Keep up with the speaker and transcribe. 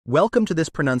Welcome to this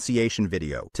pronunciation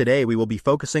video. Today we will be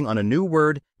focusing on a new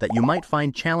word that you might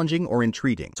find challenging or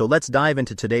intriguing. So let's dive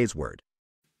into today's word.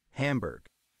 Hamburg,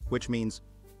 which means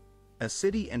a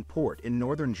city and port in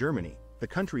northern Germany, the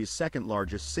country's second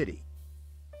largest city.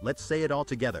 Let's say it all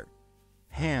together.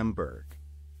 Hamburg.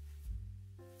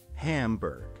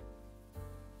 Hamburg.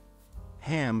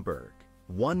 Hamburg.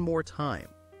 One more time.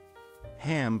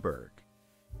 Hamburg.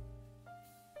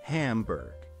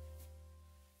 Hamburg.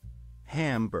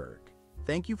 Hamburg.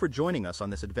 Thank you for joining us on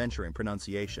this adventure in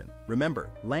pronunciation. Remember,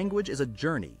 language is a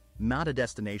journey, not a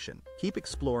destination. Keep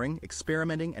exploring,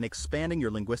 experimenting, and expanding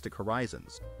your linguistic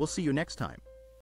horizons. We'll see you next time.